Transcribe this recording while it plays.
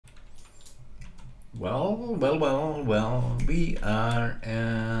Well, we are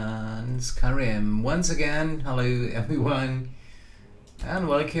in Skyrim once again. Hello everyone and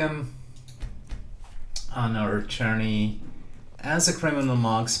welcome on our journey as a criminal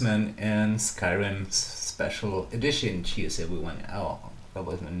marksman in Skyrim's special edition. Cheers everyone. Oh, that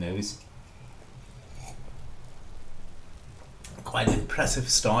was my nose. Quite an impressive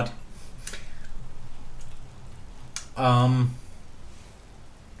start.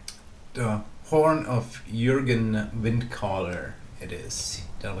 The Horn of Jurgen Windcaller it is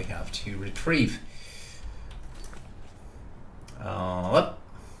that we have to retrieve. Yeah.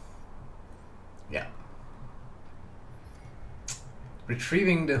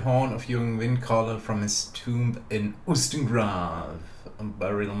 Retrieving the Horn of Jurgen Windcaller from his tomb in Ustengrav, a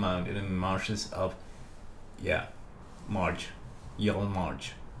burial mound in the marshes of, March. Yellow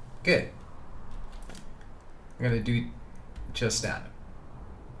March. Good. I'm gonna do just that.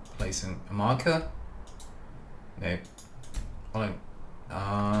 Placing a marker. No. Hold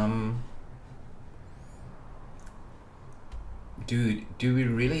on. Dude, do we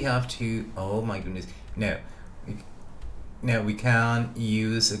really have to? Oh my goodness. No. We can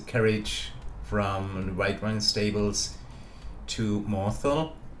use a carriage from the White Run stables to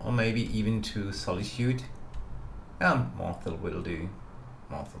Morthal, or maybe even to Solitude. Morthal will do.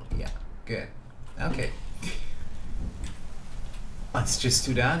 Morthal, yeah. Good. Okay. Let's just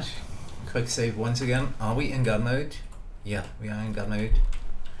do that. Quick save once again. Are we in God mode? Yeah, we are in God mode.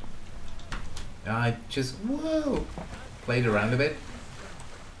 I just, whoa, played around a bit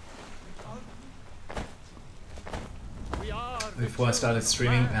before I started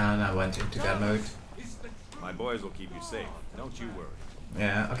streaming, and I went into God mode. My boys will keep you safe. Don't you worry.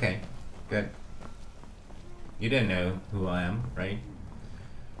 Yeah, okay, good. You don't know who I am, right?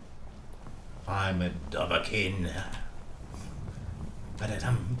 I'm a Dovakin.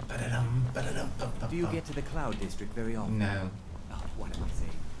 Do you get to the Cloud District very often? No. Oh, what am I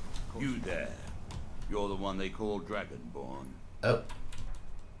saying? You there. You're the one they call Dragonborn. Oh.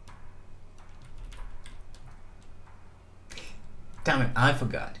 Damn it, I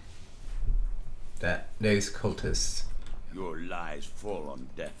forgot that those cultists. Your lies fall on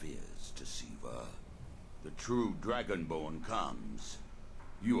deaf ears, Deceiver. The true Dragonborn comes.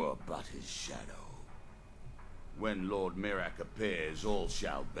 You are but his shadow. When Lord Mirak appears, all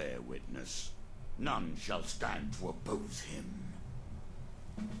shall bear witness. None shall stand to oppose him.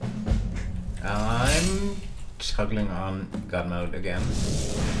 I'm toggling on God mode again.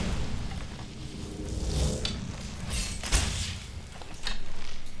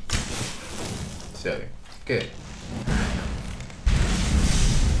 So, good.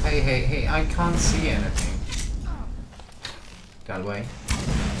 Hey, I can't see anything. That way.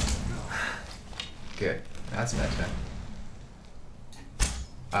 Good. That's better.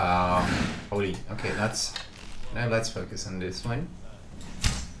 Holy. Okay, let's focus on this one.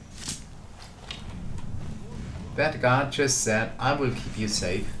 That guard just said, I will keep you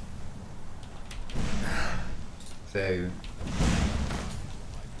safe. So.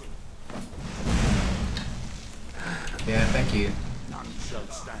 Yeah, thank you. None shall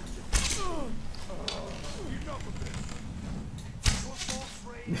stand.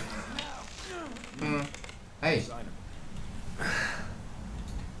 Hey.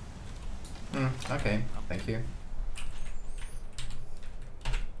 Okay, thank you.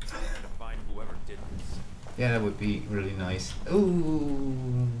 Find whoever did this. Yeah, that would be really nice.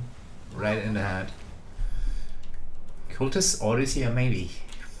 Ooh, right in the head. Cultist Odyssey, maybe.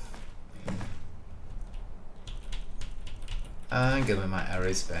 Give me my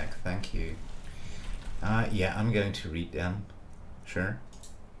arrows back, thank you. Yeah, I'm going to read them. Sure.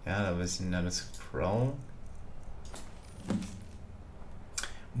 Yeah, that was another scroll.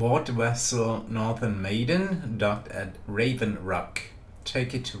 Board vessel Northern Maiden docked at Raven Rock.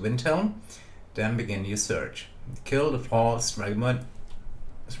 Take it to Windhelm, then begin your search. Kill the false Riverwood,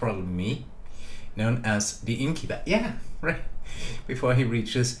 it's probably me, known as the Innkeeper. Yeah, right. Before he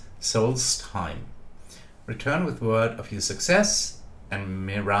reaches Solstheim. Return with word of your success, and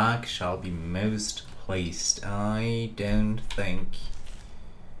Mirak shall be most pleased. I don't think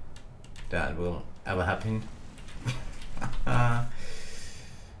that will ever happen.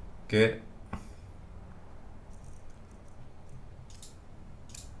 Good.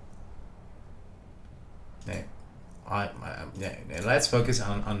 Yeah, let's focus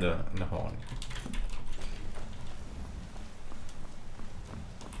on the horn.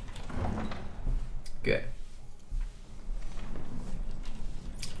 Good.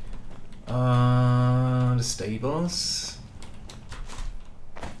 The stables.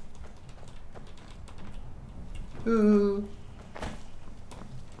 Ooh.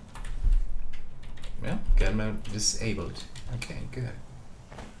 Gun mode disabled. Okay, good.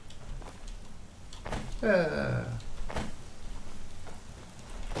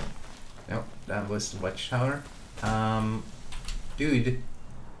 Nope, that was the watchtower. Dude.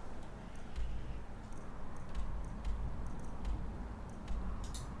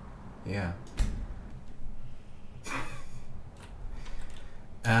 Yeah.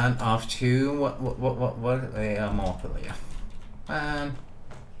 And off to what a Morphilia. And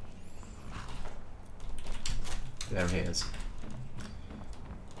there he is.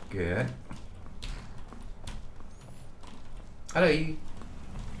 Good. Hello. Need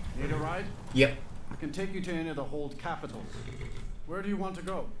a ride? Yep. I can take you to any of the hold capitals. Where do you want to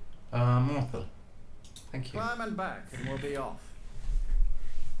go? Morphil. Thank you. Climb and back, and we'll be off.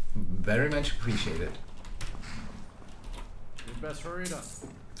 Very much appreciated. You'd best hurry it up.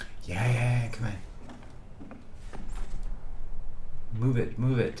 Yeah, come on. Move it,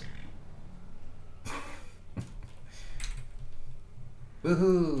 move it.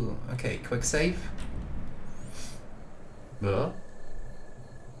 Woohoo! Okay, quick save.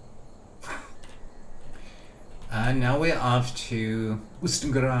 And now we're off to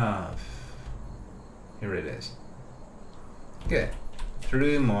Ustengrav. Here it is. Good.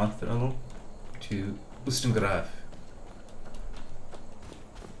 Through Morthal to Ustengrav.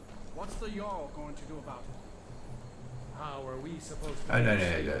 What's the Jarl going to do about it? How are we supposed to Oh, no,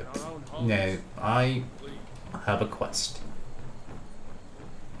 save our own homes? no, I have a quest.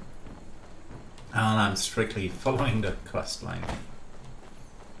 And I'm strictly following the quest line.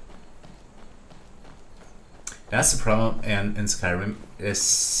 That's the problem in Skyrim. There's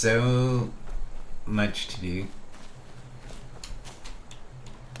so much to do.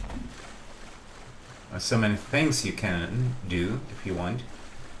 So many things you can do if you want.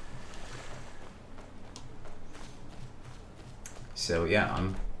 So yeah,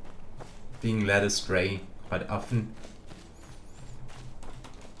 I'm being led astray quite often.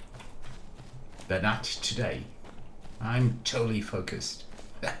 But not today. I'm totally focused.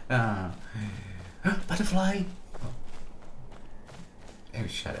 Butterfly! Oh,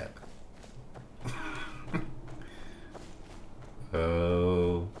 shut up.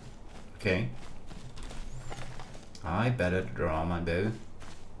 Oh, okay. I better draw my bow.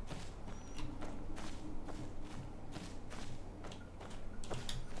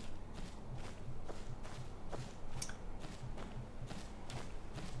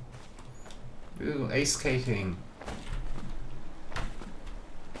 Ooh, ice skating.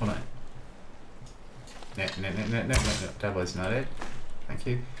 Hold on. No, that was not it. Thank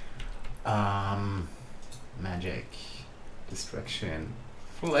you. Magic. Destruction.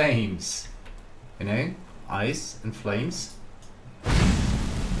 Flames. You know? Ice and flames.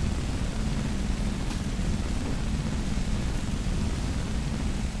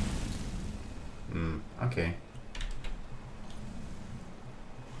 Okay.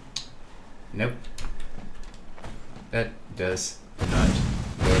 Nope. That does not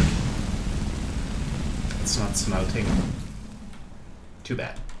work. It's not smelting. Too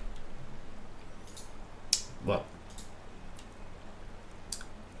bad. Well.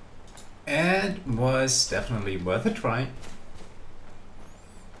 It was definitely worth a try.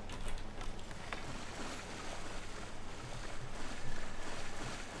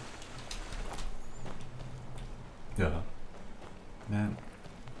 Yeah. Man.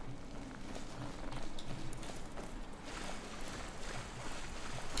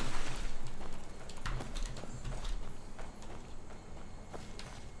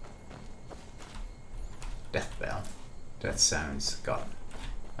 Death bell. That sounds god.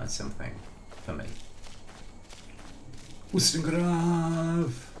 That's something for me.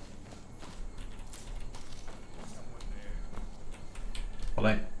 Ustengrav! Hold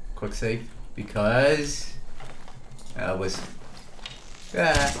on, quick save, because that was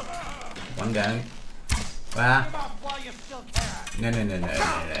one down. No.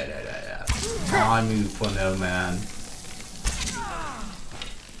 I move for no man.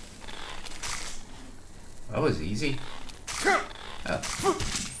 That was easy. Oh.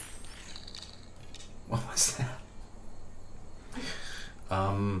 What was that?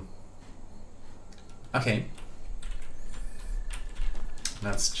 Okay.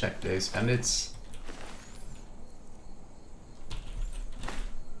 Let's check those bandits.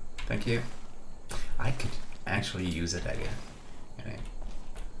 Thank you. I could actually use it again. You know.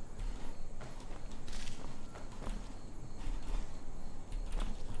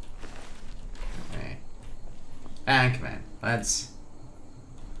 Okay. Ah, come on. Let's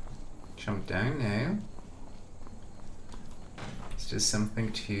jump down now. Is there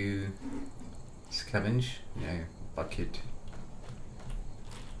something to scavenge? No. Bucket.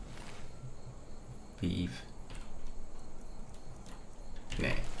 Thief. Nah.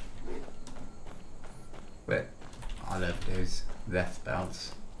 But I love those death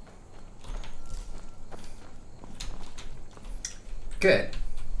belts. Good.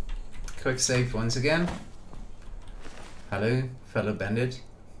 Quick save once again. Hello, fellow bandit.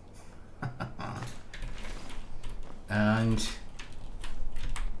 And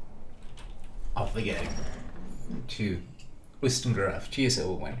off we go to Wistengraf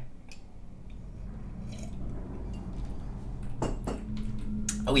GSO one.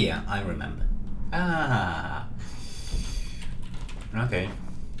 Oh yeah, I remember. Ah. Okay.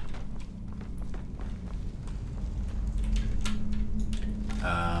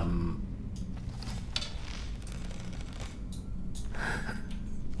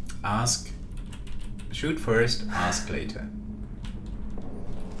 Ask. Shoot first, ask later.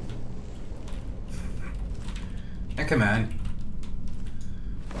 And come on.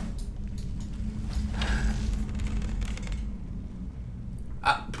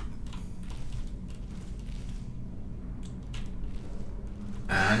 Up.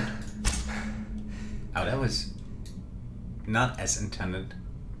 And oh, that was not as intended.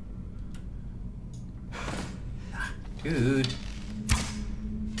 Dude.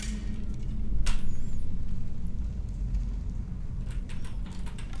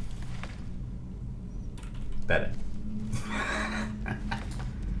 Better.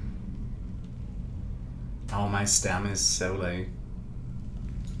 Oh, my stamina is so low.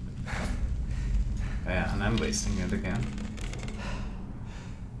 Yeah, and I'm wasting it again.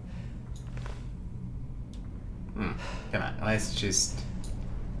 Come on, let's just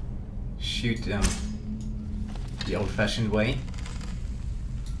shoot them the old-fashioned way.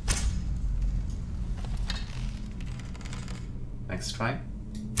 Next try.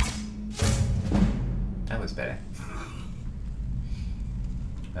 That was better.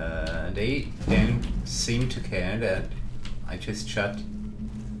 They don't seem to care that I just shot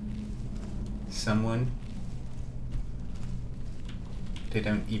someone. They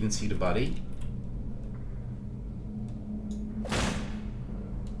don't even see the body.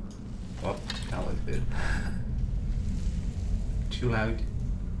 Oh, that was good. Too loud.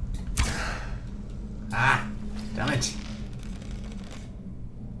 Ah, damn it.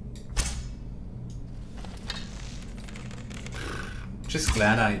 Just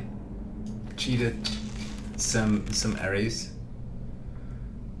glad I cheated some arrows.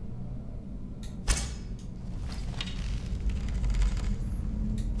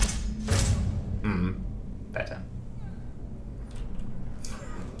 Better.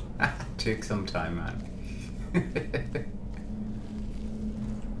 Took some time, man.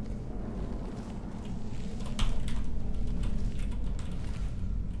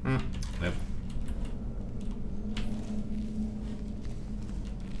 Nope.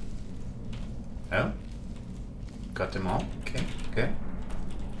 Oh? Got them all? Okay, good.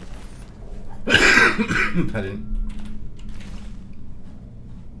 Pardon.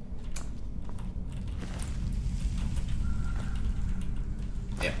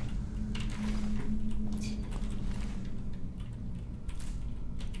 Yeah.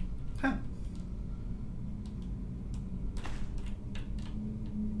 Huh.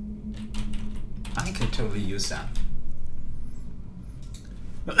 I can totally use that.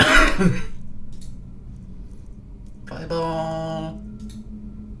 Fireball.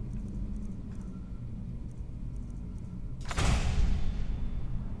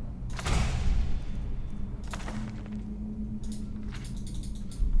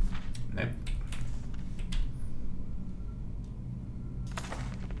 Nope.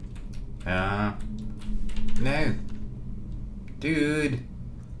 No. Dude.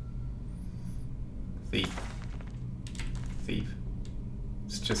 Thief. Thief.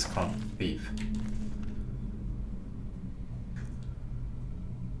 It's just called thief.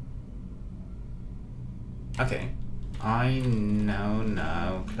 Okay, I know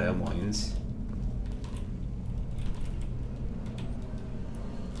now clairvoyance,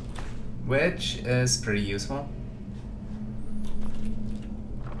 which is pretty useful.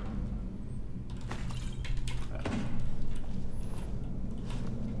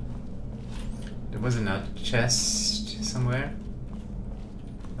 There was another chest somewhere,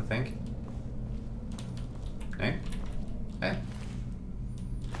 I think. No? Eh?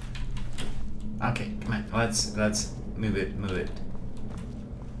 Okay, come on, let's move it.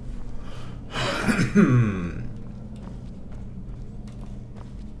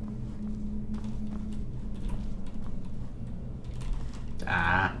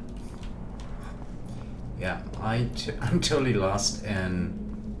 Ah. Yeah, I'm totally lost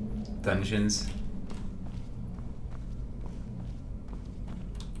in dungeons.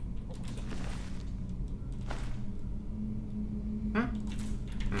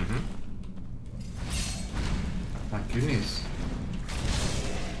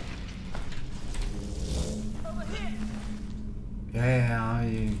 Yeah.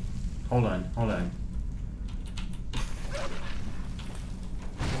 Hold on.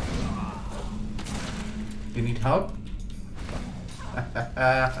 You need help?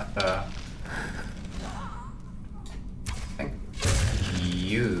 Thank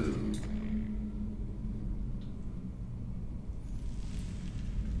you.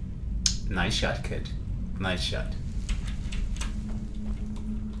 Nice shot, kid. Nice shot.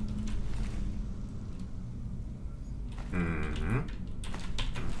 Mm-hmm.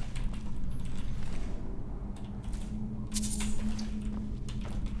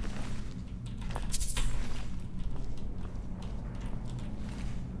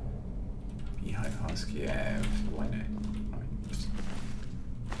 Yeah, why not?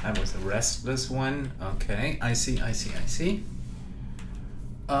 That was the restless one. Okay, I see.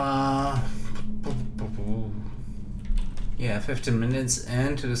 Yeah, 15 minutes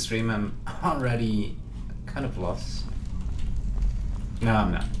into the stream, I'm already kind of lost. No,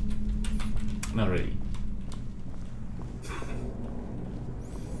 I'm not. Not really.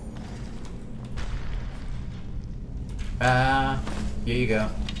 Here you go.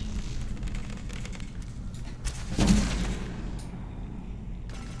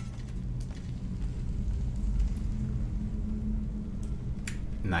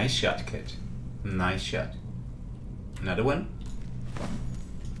 Nice shot, kid. Nice shot. Another one.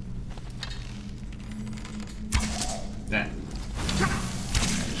 There.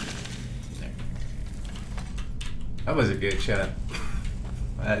 There. That was a good shot.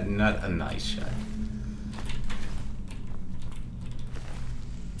 Not a nice shot.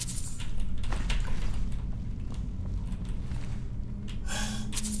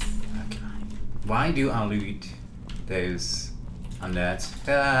 Why do I loot those on that?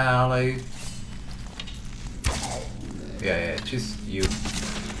 Hello. Yeah, just you.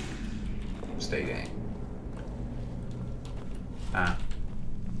 Stay there. Ah.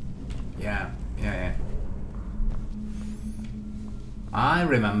 Yeah. I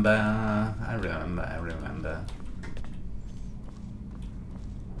remember.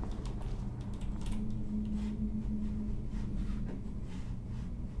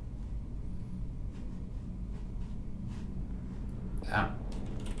 Ah.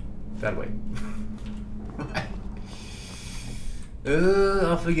 That way.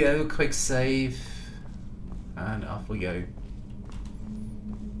 Off we go, quick save, and off we go.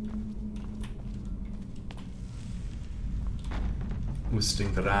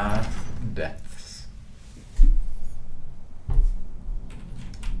 Woestinggraaf Depths.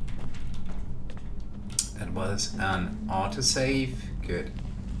 That was an autosave, good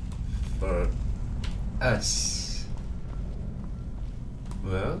for us.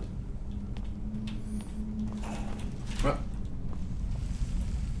 Well.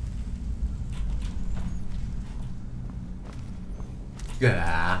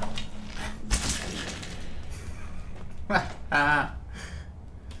 Yeah.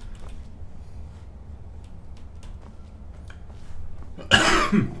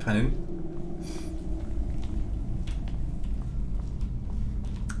 Pardon?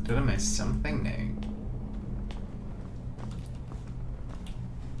 Did I miss something new?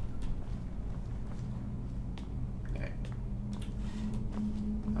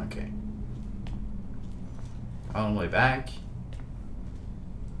 Okay. All the way back.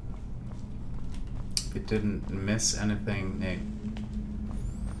 It didn't miss anything new.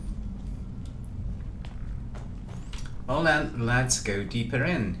 Well then, let's go deeper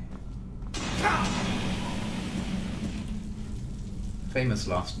in. Famous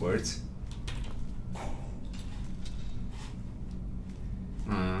last words.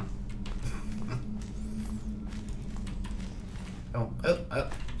 Oh.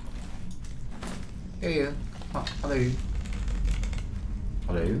 Hey, oh, hello.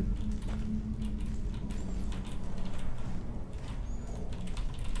 Hello.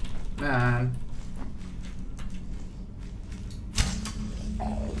 Man.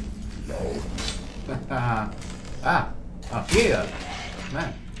 Oh, here.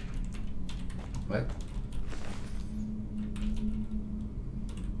 Man. What?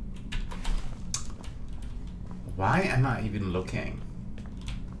 Why am I even looking?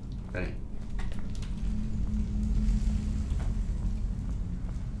 Ready?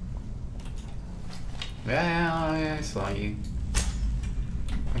 Yeah, I saw you.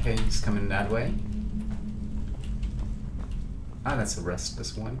 Okay, he's coming that way. Ah, that's a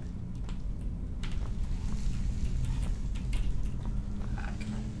restless one. Okay.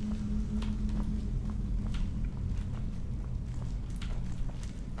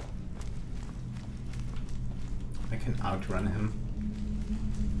 I can outrun him.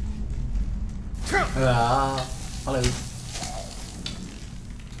 Hello.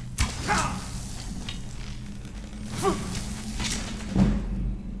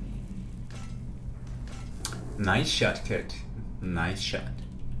 Nice shot, Kurt. Nice shot.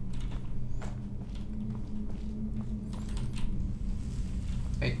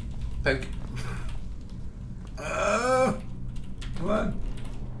 Hey, poke. Oh, come on.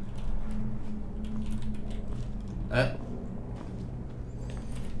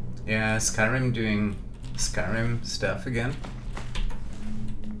 Yeah, Skyrim doing Skyrim stuff again.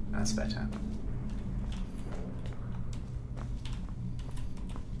 That's better.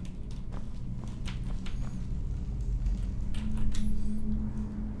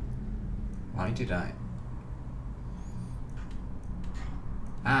 Why did I?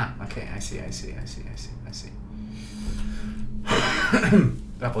 Ah, okay, I see.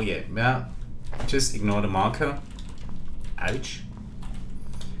 Oh yeah, well, just ignore the marker. Ouch.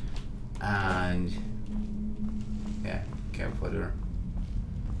 And yeah, go for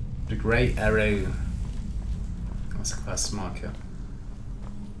the grey arrow. That's a quest marker.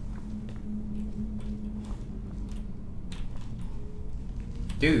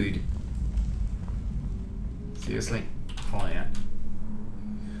 Dude. Seriously? Oh yeah.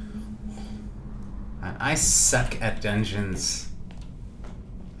 And I suck at dungeons.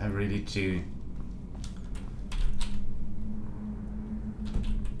 I really do.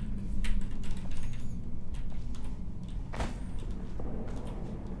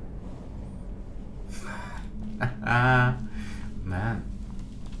 Man.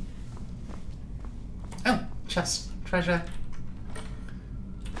 Oh, chest, treasure.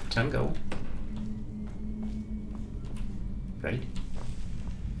 Jungle. Right.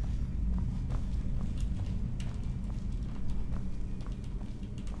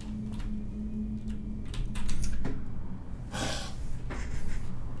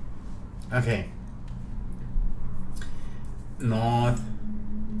 Okay.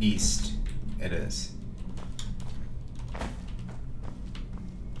 Northeast it is.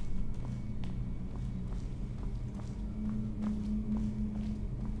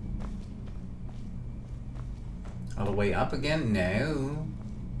 All the way up again? No.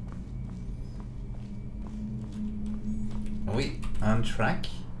 Are we on track?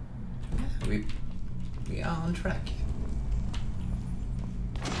 We are on track.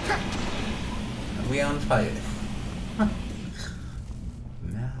 Are we on fire? No.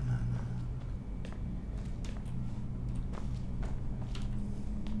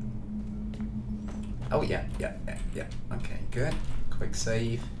 Oh yeah. Okay, good. Quick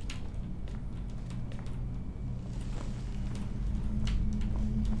save.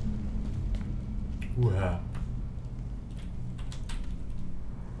 Wow.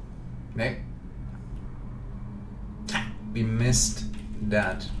 No. We missed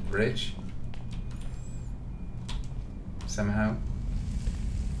that bridge. Somehow.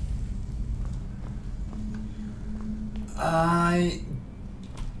 I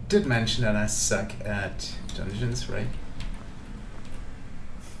did mention that I suck at dungeons, right?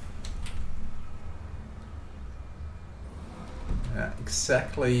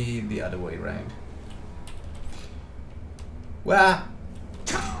 Exactly the other way around. Wow.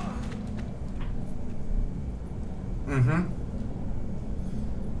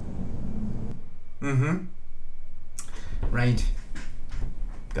 Right.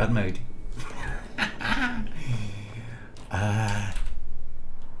 God mode.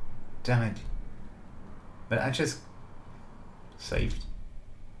 Damn it. But I just saved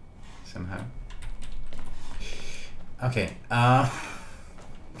somehow. Okay. Gonna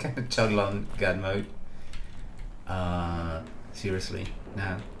toggle on God mode. Seriously,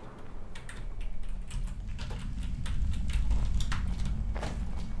 now.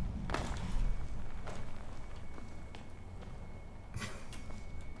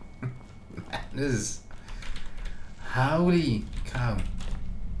 This is... Holy cow.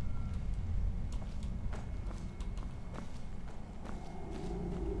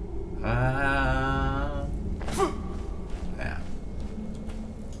 Yeah.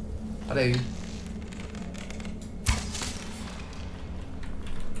 Hello.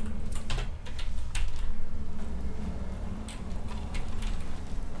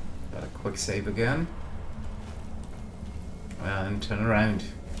 Got a quick save again. And turn around.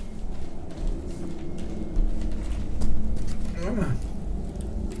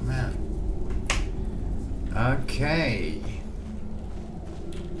 Man. Okay.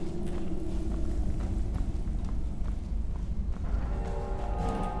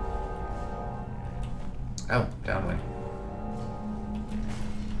 Oh, downwind.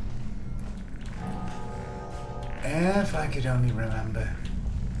 If I could only remember.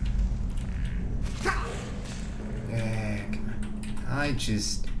 Yeah, come on. I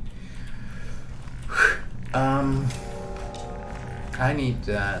just... I need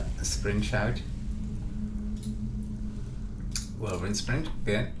a sprint shout. Whirlwind sprint,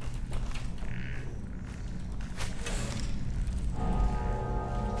 good.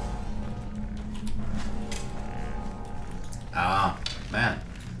 Ah, man.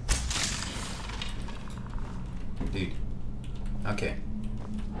 Dude. Okay.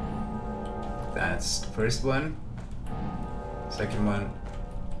 That's the first one. Second one.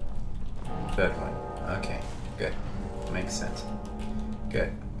 Third one. Okay, good. Makes sense.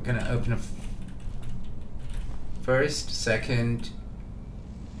 Good. I'm gonna open a first, second,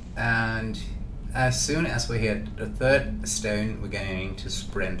 and as soon as we hit the third stone, we're going to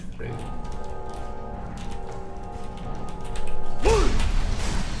sprint through.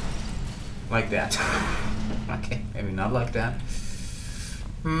 Like that. Okay, maybe not like that.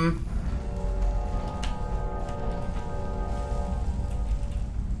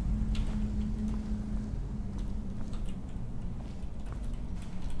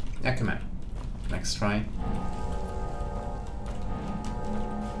 Yeah, come on. Next try.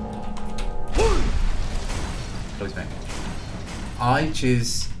 Close back. I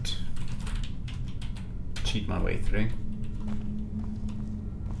just cheat my way through.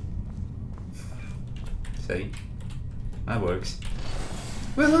 See? That works.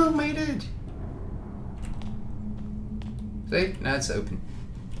 Woohoo! Made it! See? Now it's open.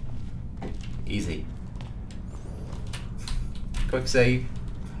 Easy. Quick save.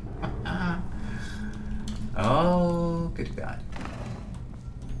 Oh, good God.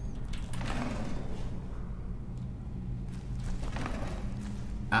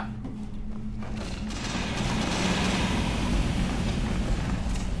 Ah.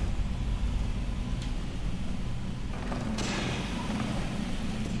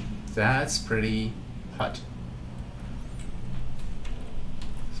 That's pretty hot.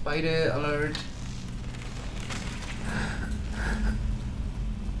 Spider alert.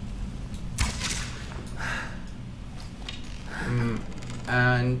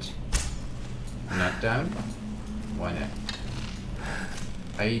 And not down. Why not?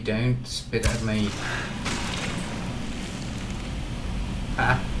 Hey, don't spit at me.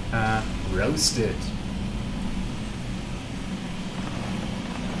 Ha ha, roasted.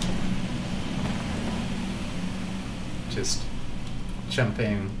 Just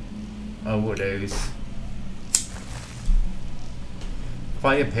jumping over those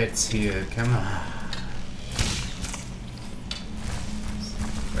fire pits here, come on.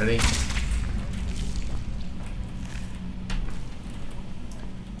 Ready?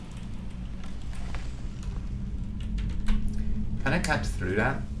 Can I cut through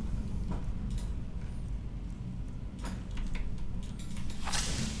that?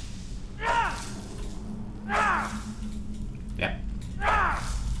 Yeah.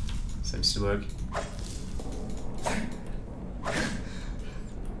 Seems to work.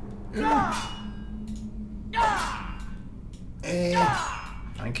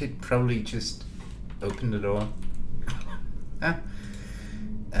 I could probably just open the door. Ah.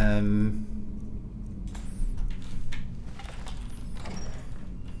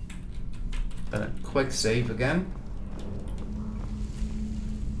 But a quick save again.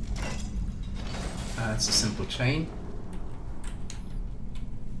 It's a simple chain.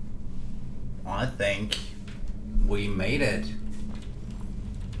 I think we made it.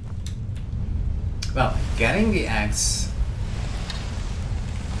 Well, getting the axe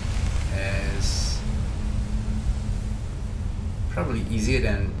is probably easier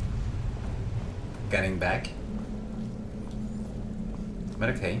than getting back. But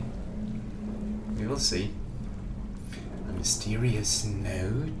okay, we will see. A mysterious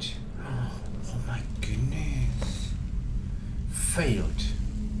note. Oh my goodness. Failed.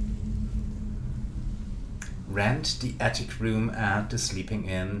 Rent the attic room at the Sleeping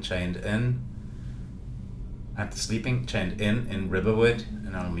Giant Inn. At the Sleeping Giant Inn in Riverwood,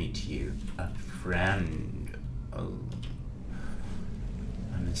 and I'll meet you. A friend. Oh.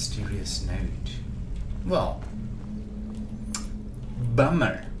 A mysterious note. Well.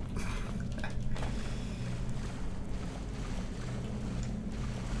 Bummer.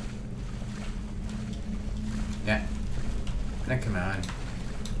 Yeah. Now come on.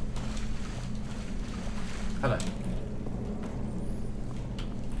 Hello.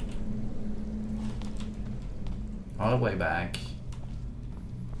 All the way back.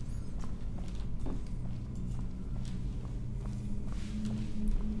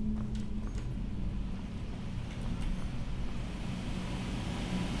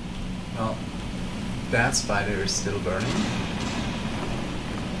 Well, that spider is still burning.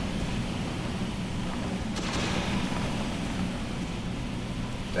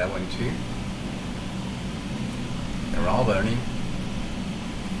 That one too. They're all burning.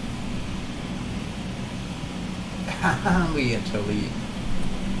 We are totally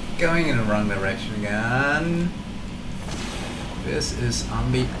going in the wrong direction again. This is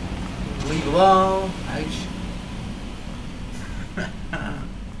unbelievable. Ouch.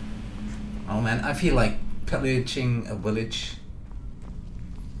 Oh man, I feel like pillaging a village.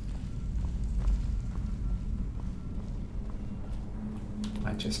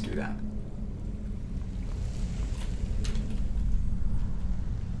 Might just do that.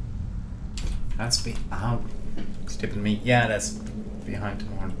 That's oh, stupid me. Yeah, that's behind the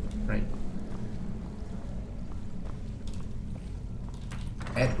horn. Right.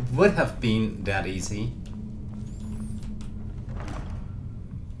 It would have been that easy.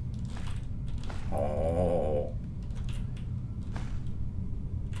 Oh.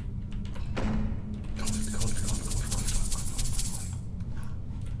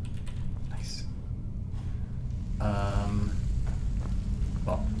 Nice.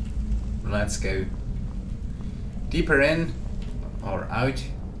 Well, let's go deeper in or out.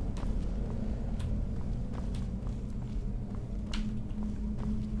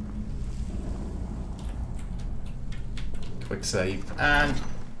 Quick save and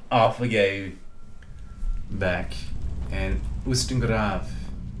off we go. Back in Oostengraaf.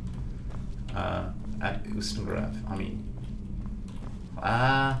 At Oostengraaf, I mean.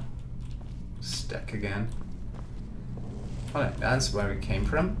 Stuck again. Alright, that's where we came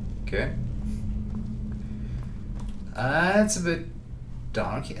from. Good. It's a bit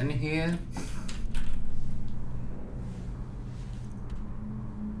dark in here.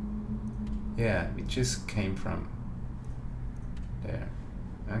 Yeah, we just came from there.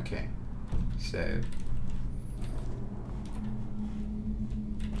 Okay, so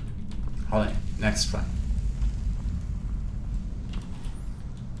hold on, next try.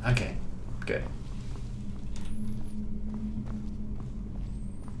 Okay, good.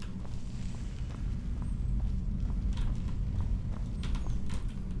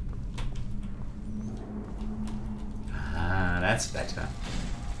 That's better.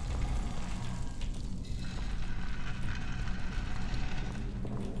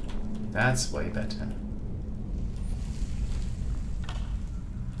 That's way better.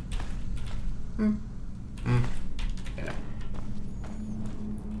 You know.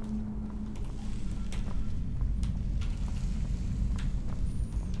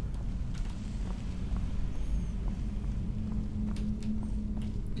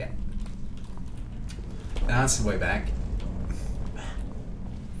 Yeah. That's the way back.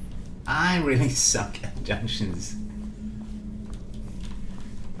 I really suck at dungeons.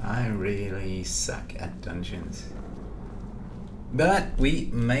 I really suck at dungeons. But we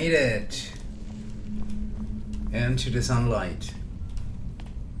made it into the sunlight.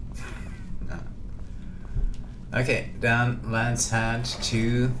 No. Okay, then let's head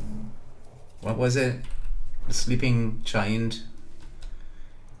to, what was it? The Sleeping Giant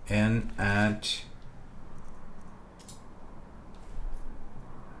Inn at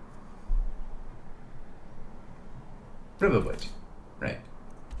Riverwood, right?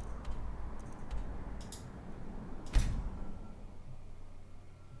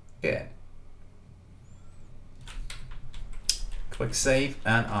 Good. Quick save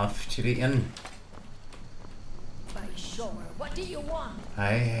and off to the inn. By sure. What do you want?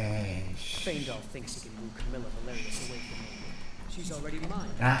 Feindal thinks he can move Camilla Valerius away from me. She's already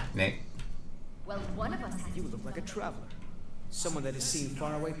mine. Nick. Well, one of us has You look like a traveler. Someone that has seen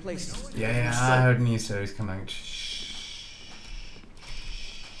faraway places. Yeah, I heard new series coming.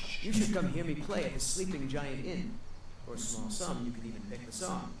 You should come hear me play at the Sleeping Giant Inn. For a small sum, you can even pick the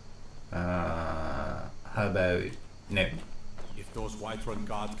song. How about no? If those Whiterun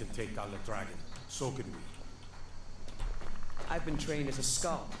gods can take down the dragon, so can we. I've been trained as a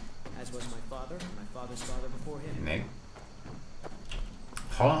scholar, as was my father and my father's father before him. No.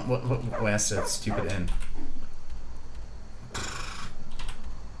 Hold on, where's that stupid inn?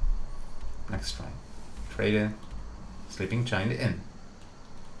 Next try. Trader, Sleeping Giant Inn.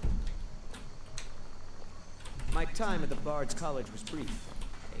 My time at the Bard's College was brief.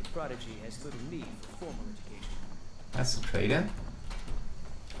 A prodigy has little need for formal education. That's the trader.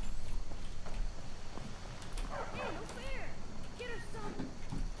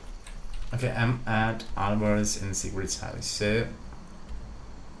 Okay, I'm at Alvarez in Sigurd's house, so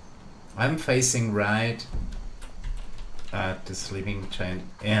I'm facing right at the Sleeping Giant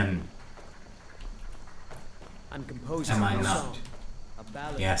Inn. I'm composing Am I a not? song, a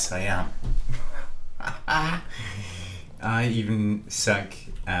ballad. Yes, I am. I even suck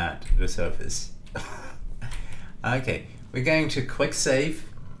at the surface. Okay, we're going to quick save.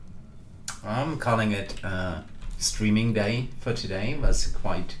 I'm calling it streaming day for today. Was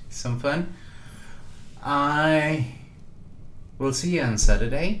quite some fun. I will see you on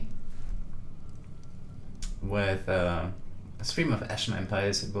Saturday with a stream of Ashen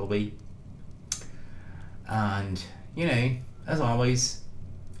Empires. It will be. And, you know, as always,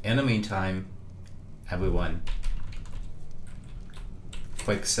 in the meantime, everyone,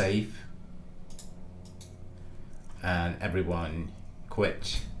 quick save, and everyone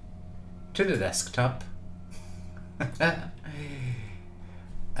quit to the desktop,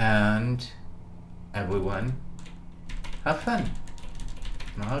 and everyone have fun.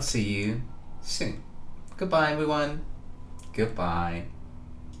 And I'll see you soon. Goodbye, everyone. Goodbye.